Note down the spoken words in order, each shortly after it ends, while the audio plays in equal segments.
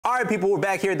All right, people, we're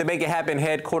back here at the Make It Happen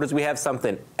headquarters. We have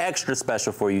something extra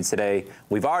special for you today.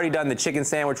 We've already done the chicken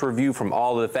sandwich review from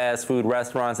all of the fast food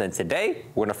restaurants, and today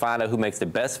we're gonna find out who makes the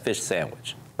best fish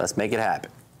sandwich. Let's make it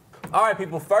happen. All right,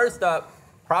 people, first up,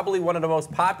 probably one of the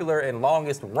most popular and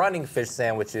longest running fish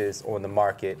sandwiches on the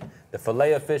market, the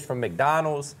Filet-O-Fish from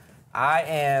McDonald's. I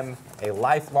am a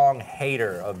lifelong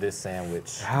hater of this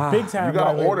sandwich. Big time. You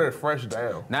gotta order it fresh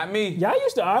down. Not me. Y'all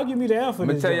used to argue me down for Let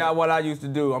me this. tell y'all what I used to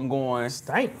do. I'm going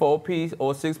Stank. 4-piece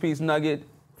or 6-piece nugget,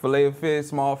 filet of fish,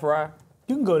 small fry.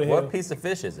 You can go to hell. What piece of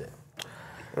fish is it?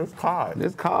 It's cod.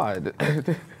 It's cod.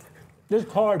 This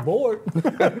cardboard.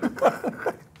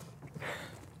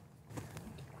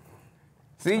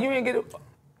 See, you ain't get it.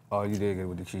 Oh, you did get it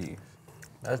with the cheese.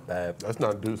 That's bad. That's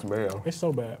not Deuce Mayo. It's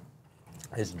so bad.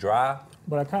 It's dry.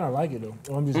 But I kind of like it, though.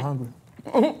 I'm just hungry.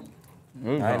 I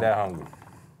ain't that hungry.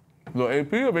 Little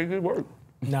AP will make it work.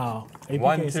 No. AP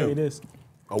 1-2. can't say this.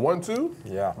 A 1-2?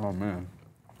 Yeah. Oh, man.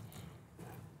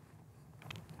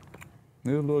 It's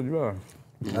a little dry.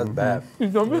 That's bad. You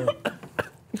know me?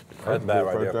 That's bad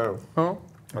right Fresh there. down. Huh?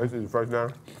 I used to eat fresh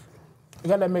down. It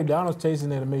got that McDonald's taste in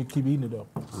there to make you keep eating it, though.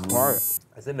 All right.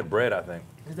 It's in the bread, I think.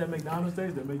 Is that McDonald's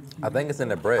taste that make you keep I think it's in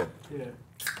the bread. Yeah.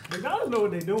 McDonald's know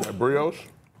what they doing. Brioche?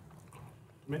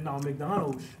 No,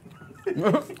 McDonald's.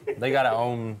 They got their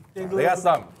own. They got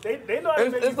something. They know how to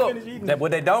make you It's a- finish eating it.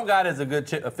 What they don't got is a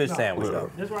good a fish sandwich, though.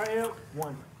 This right here,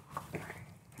 1.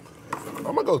 I'm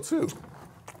gonna go 2.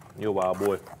 You a wild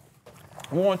boy.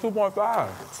 I'm going 2.5.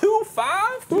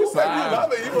 2.5? You said you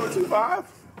love it. You want 2.5?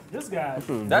 This guy.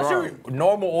 That's your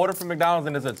normal order from McDonald's,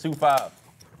 and it's a 2.5.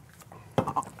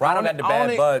 Right on at the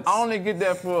bad buds. I only get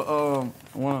that for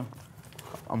one.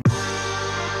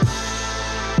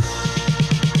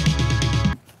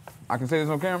 I can say this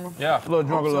on camera? Yeah. A little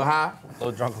drunk, a little high. A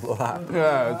little drunk, a little hot.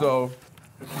 Yeah, so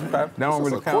that don't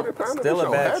really count. Still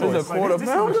a bad choice. It's a quarter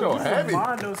pound. so heavy.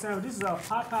 Mondo sandwich. This is a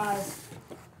Popeyes.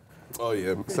 Oh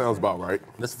yeah, sounds about right.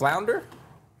 This flounder?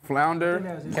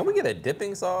 Flounder. Can we get a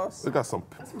dipping sauce? They got some.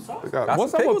 sauce. They got, Got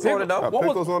What's some up with pickles on it, though. got What was-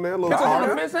 pickles on there. A little Pickles on the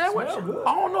onion. fish sandwich? Smell good.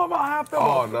 I don't know about how I feel.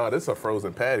 Oh no, this is a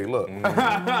frozen patty. Look.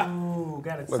 Ooh,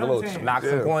 got it. Like a little Suntan. Knock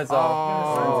some Yeah. points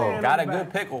off. Suntan Got a on the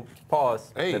good back. pickle.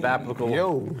 Pause. Hey, If applicable.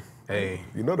 yo, Hey.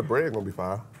 you know the bread gonna be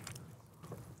fire.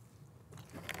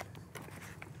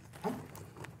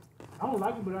 I don't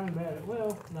like it, but I ain't mad at it.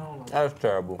 Well, no, I don't like it. That's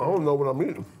terrible. I don't know what I'm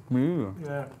eating. Me either.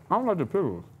 Yeah. I don't like the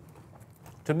pickles.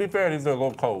 To be fair, these are a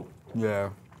little cold. Yeah.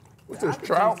 What's this I can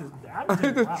trout? taste it. I can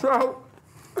taste This it. trout.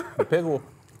 The pickle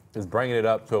is bringing it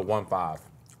up to a 1.5.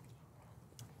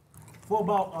 For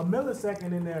about a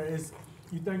millisecond in there,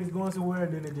 you think it's going somewhere,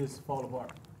 then it just fall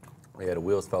apart. Yeah, the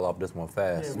wheels fell off this one Yeah,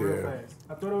 fast. real Yeah. fast.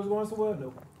 I thought it was going somewhere.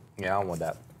 No. Yeah, I don't want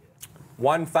that.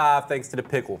 1.5 thanks to the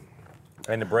pickle.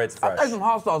 And the bread's I fresh. think some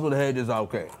hot sauce would have had this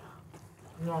okay.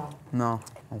 No. No.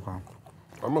 Okay.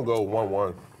 I'm gonna go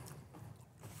 1-1.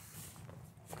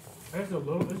 It's a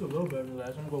little better than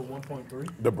last. I'm gonna go 1.3.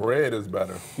 The bread is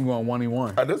better. You going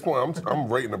 1-1. At this point,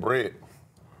 I'm rating the bread.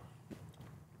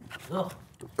 Ugh.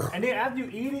 And then after you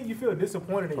eat it, you feel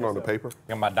disappointed in Put on the yourself. paper.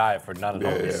 Got my diet for none of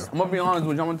Yeah, those. I'm gonna be honest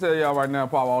with you. I'm gonna tell y'all right now,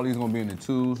 probably all these gonna be in the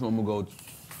 2s. So I'm gonna go.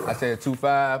 I said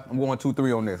 2.5. I'm going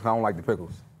 2-3 on this. I don't like the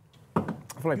pickles. I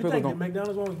feel like You pickles think the don't.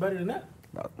 McDonald's one was better than that?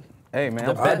 Hey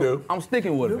man, I do. I'm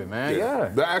sticking with it, man. Yeah.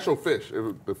 The actual fish.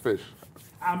 The fish.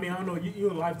 I mean, I don't know.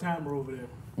 You're a lifetimer over there.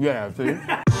 Yeah. See.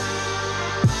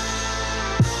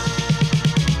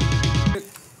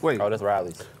 Wait. Oh, that's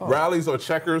Riley's. Rallies or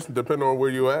checkers, depending on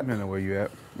where you at. I don't know where you at.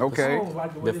 I Okay. don't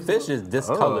like the way The this fish looks. is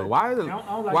discolored. Why is it? I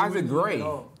don't like Why the is way it this looks gray? at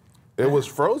all. It was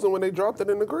frozen when they dropped it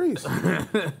in the grease.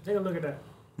 Take a look at that.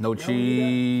 No Y'all want to do that?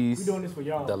 cheese. We doing this for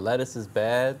y'all. The lettuce is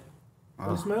bad.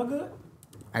 Does it smell good?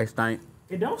 I stink.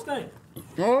 It don't stink.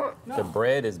 The No.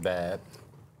 bread is bad.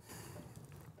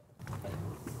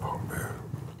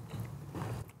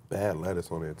 Bad lettuce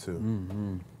on there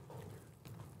too.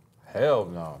 Hell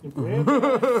no. The bread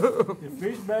bad. The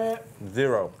fish bad.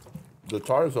 0. The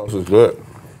tartar sauce is good.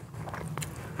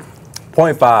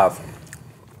 0.5.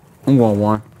 I'm going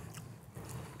 1.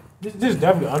 This is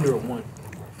definitely under a 1.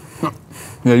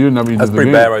 Yeah, you never eat That's this pretty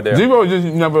again. bad right there. 0 just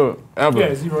never ever.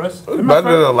 Yeah, 0. This It's my better than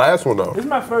first- the last one though. This is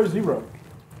my first 0.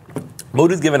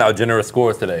 Moody's giving out generous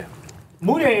scores today.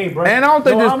 Moody ain't bro. And I don't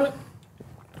think no this- omelet?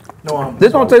 No omelet.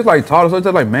 This don't taste like tartar sauce. It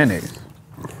tastes like mayonnaise.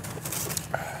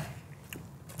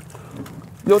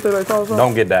 You don't taste like tartar sauce?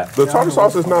 Don't get that. The tartar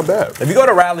sauce is not bad. If you go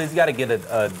to Riley's, you got to get a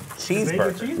Bacon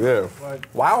cheeseburger. cheese? Yeah. Like,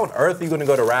 Why on earth are you going to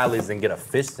go to Riley's and get a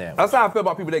fish sandwich? That's how I feel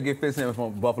about people that get fish sandwich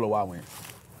from Buffalo Wild Wings.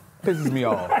 Pisses me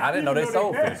off. I didn't know they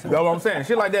sold fish. That's what I'm saying.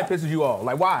 Shit like that pisses you off.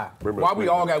 Like why? Why we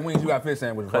all got wings? You got fish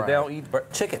sandwiches? But Right? they don't eat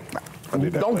chicken. I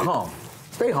need that Don't plate. come.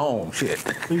 Stay home, shit.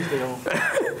 Please stay home.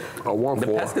 A 1 The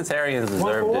 4. pescatarians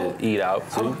deserve for to eat out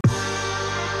too.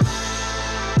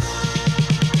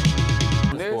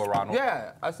 Score, Ronald.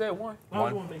 Yeah, I said one. I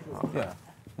don't think so. Yeah.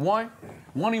 One.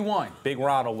 1-1. Big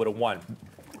Ronald with a 1.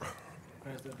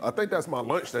 I think that's my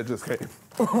lunch that just came.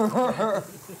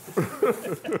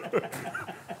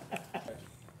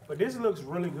 But this looks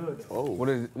really good. Oh, What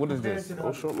is Compared this? to the don't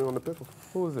other. show me on the pickle.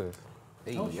 Who is this?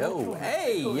 Hey, No, yo. sure.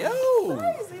 Hey, Crazy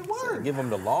yo. word. Give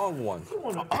him the long one. You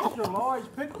want an extra large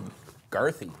pickle?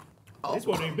 Girthy. This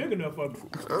one ain't big enough for me.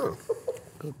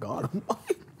 Good God.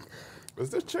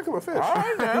 Is this chicken or fish?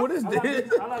 What is I like this?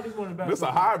 this, I like this one the best. This a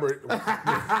hybrid.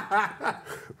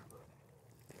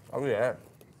 Oh, yeah.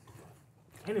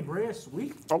 And the bread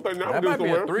sweet. Okay, now That we might do be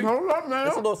a somewhere. 3. Hold up, man.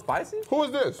 It's a little spicy. Who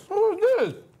is this? Who is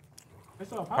this?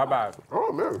 It's all How about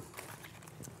Oh, man.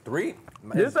 3?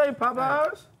 This ain't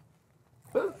Popeyes.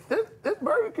 This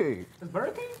Burger King. It's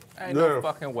Burger King? Ain't no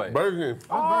fucking way. Burger King.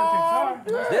 Oh, Burger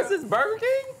King. Sorry. This is Burger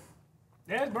King?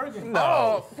 Yeah, it's Burger King. No.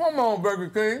 Oh, come on, Burger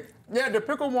King. Yeah, the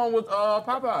pickle one was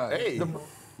Popeyes. Hey, The-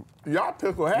 y'all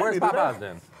pickle had Where's me today. Popeyes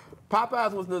then?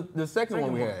 Popeyes was the second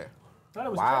one we one. had. Thought it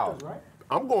was Wow. Checkers, right?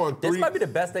 I'm going 3. This might be the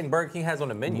best thing Burger King has on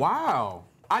the menu. Wow.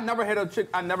 I never had a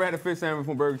fish sandwich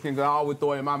from Burger King because I always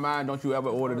throw it in my mind, don't you ever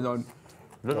order it on.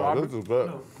 Oh, this is good.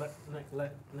 No,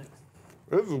 next.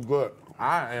 This is good.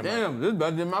 I am. Damn, this is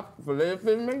better than my filet of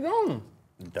fish McDonald's.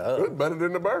 Duh. It's better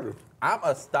than the burger. I'm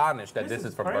astonished that This this is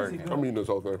is from crazy Burger King. good. I'm eating this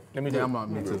whole thing. Let me Yeah, do.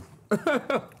 me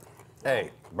too.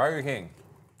 Hey, Burger King.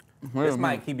 This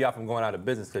might keep y'all from going out of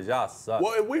business because y'all suck.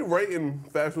 Well, if we rating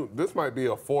fast food, this might be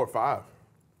a 4 or 5.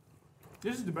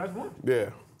 This is the best one. Yeah.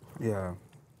 Yeah.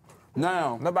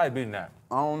 Now, Nobody beating that.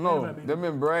 I don't know. Everybody- They've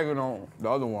been bragging on the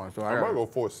other one, so I might I go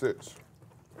 4 6.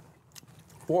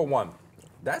 4-1.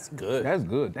 That's good. That's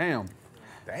good. Damn.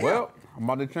 Damn. Well, I'm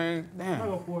about to change. I Damn.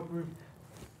 go 4-3.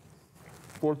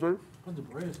 4 3. But the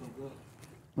bread is so good.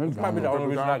 this might be the only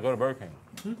reason I go to Burger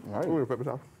King. Ooh, pepper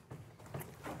top.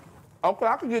 Okay,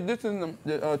 I could get this in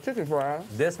the chicken fries.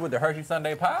 This with the Hershey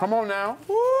Sundae pie? Come on now.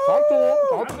 Talk to them.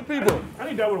 Talk to the people. I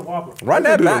need that with a Whopper. Run I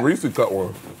that did a back. Reese cut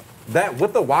one. That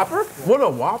with the Whopper? What a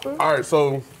Whopper. All right,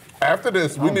 so after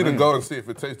this, we need to go and see if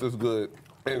it tastes this good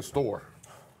in store.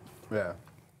 Yeah.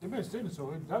 They've been sitting, so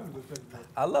it definitely tastes good.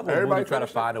 I love when Everybody we try to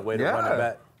finish it? find a way to Yeah. run it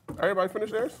back. Everybody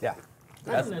finish theirs? Yeah.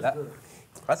 I think that's good.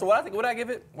 That's what I think. What I give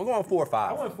it? We're going 4 or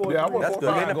 5. I went 4-3. Yeah, I went That's 4 good.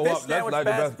 5. In the Go fish up. That's sandwich like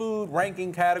the fast best. food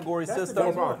ranking category That's the system.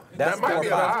 best one. That's That might be a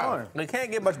 4 or 5. high. It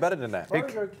can't get much better than that.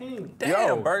 Burger King.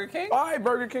 Damn, Burger King. All right,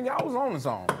 Burger King, y'all was on the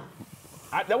song.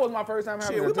 That was my first time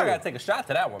having Shit, it. we might too. gotta take a shot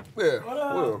to that one. Yeah. What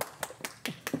up?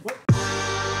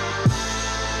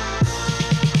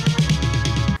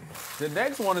 The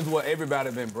next one is what everybody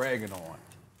been bragging on.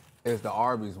 It's the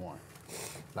Arby's one.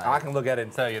 Like, I can look at it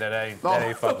and tell you that ain't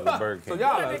fucking with Burger so King.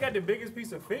 y'all, They got the biggest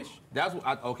piece of fish, that's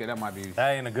what. Okay, that might be.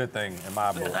 That ain't a good thing in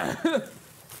my book.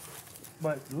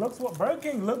 but looks what Burger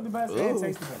King look the best and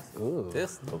taste the best.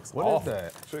 This looks What is awful.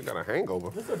 that? Shit got a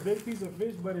hangover. This is a big piece of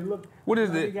fish, but it look. What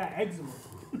is like it? It got eczema.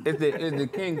 Is the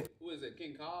king? Who is it?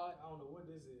 King Cod? I don't know what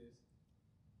this is.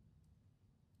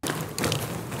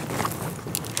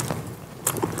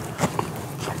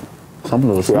 Some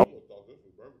of those.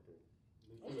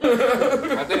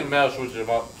 I think Mel switched him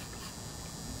up.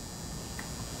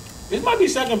 This might be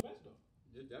second best though.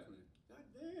 Yeah, definitely.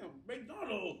 Damn,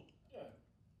 McDonald's.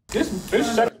 This fish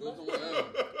is second.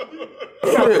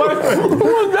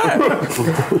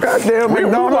 Goddamn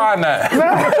McDonald's. Rewind that.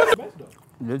 Best though.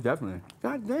 Yeah, definitely.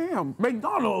 Goddamn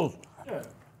McDonald's. Yeah.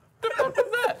 What was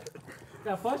that?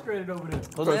 Got frustrated over there.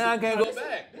 So now I can't go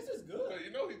back. This is good.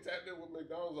 You know he tapped in with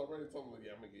McDonald's already. Told him,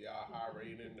 yeah, I'm gonna get y'all a high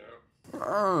rating in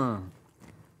there.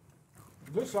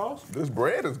 Good sauce. This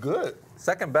bread is good.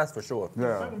 Second best for sure.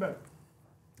 Yeah. Second best.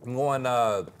 I'm going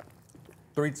 3-2.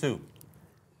 A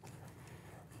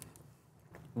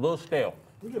little stale.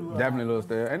 We get a little Definitely a little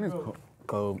stale. And it's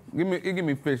cold. Give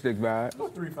me fish stick vibe. Go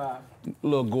 3-5. A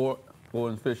little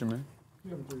Gordon's fisherman.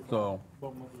 Give them 3-5. So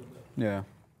Bump 'em up a little bit. yeah,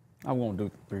 I'm gonna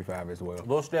do 3-5 as well. A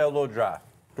little stale, a little dry.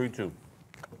 3-2.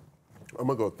 I'm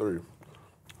gonna go 3.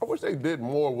 I wish they did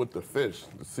more with the fish,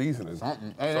 the seasoning.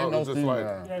 Something. Ain't no just seasoning. like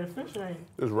Yeah, the fish ain't.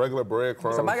 just regular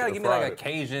breadcrumbs. Somebody gotta and give me like a fried.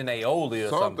 Cajun aioli or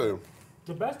something. something.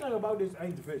 The best thing about this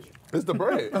ain't the fish. It's the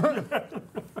bread.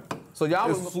 So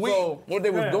y'all It's was sweet. So what they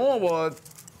was Yeah. doing was,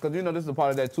 cause you know this is a part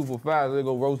of that 2 for $5. So they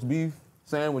go roast beef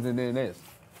sandwich and then this.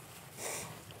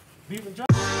 Beef and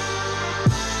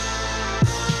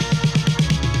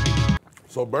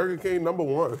So Burger King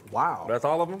 #1. Wow. That's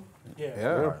all of them? Yeah.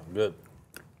 Yeah. Good.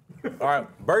 All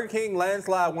right, Burger King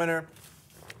landslide winner,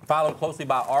 followed closely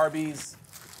by Arby's.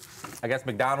 I guess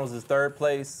McDonald's is third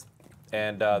place.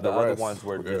 and the other rest. ones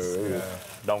were just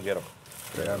don't get them.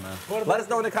 Yeah, man. Let us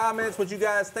know in the comments what you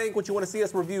guys think, what you want to see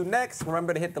us review next.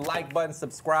 Remember to hit the like button,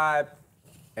 subscribe,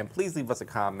 and please leave us a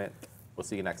comment. We'll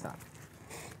see you next time.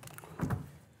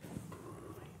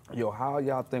 Yo, how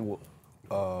y'all think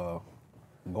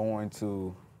going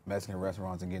to Mexican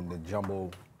restaurants and getting the jumbo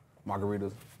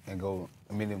margaritas and go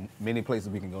many places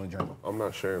we can go and jumbo? I'm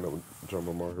not sharing them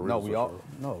jumbo margaritas. No, we for all sure.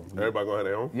 no. Everybody gonna have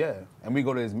their own? Yeah, and we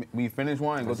go to we finish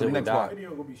one and go to the Until we next die. one.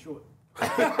 Video gonna be short.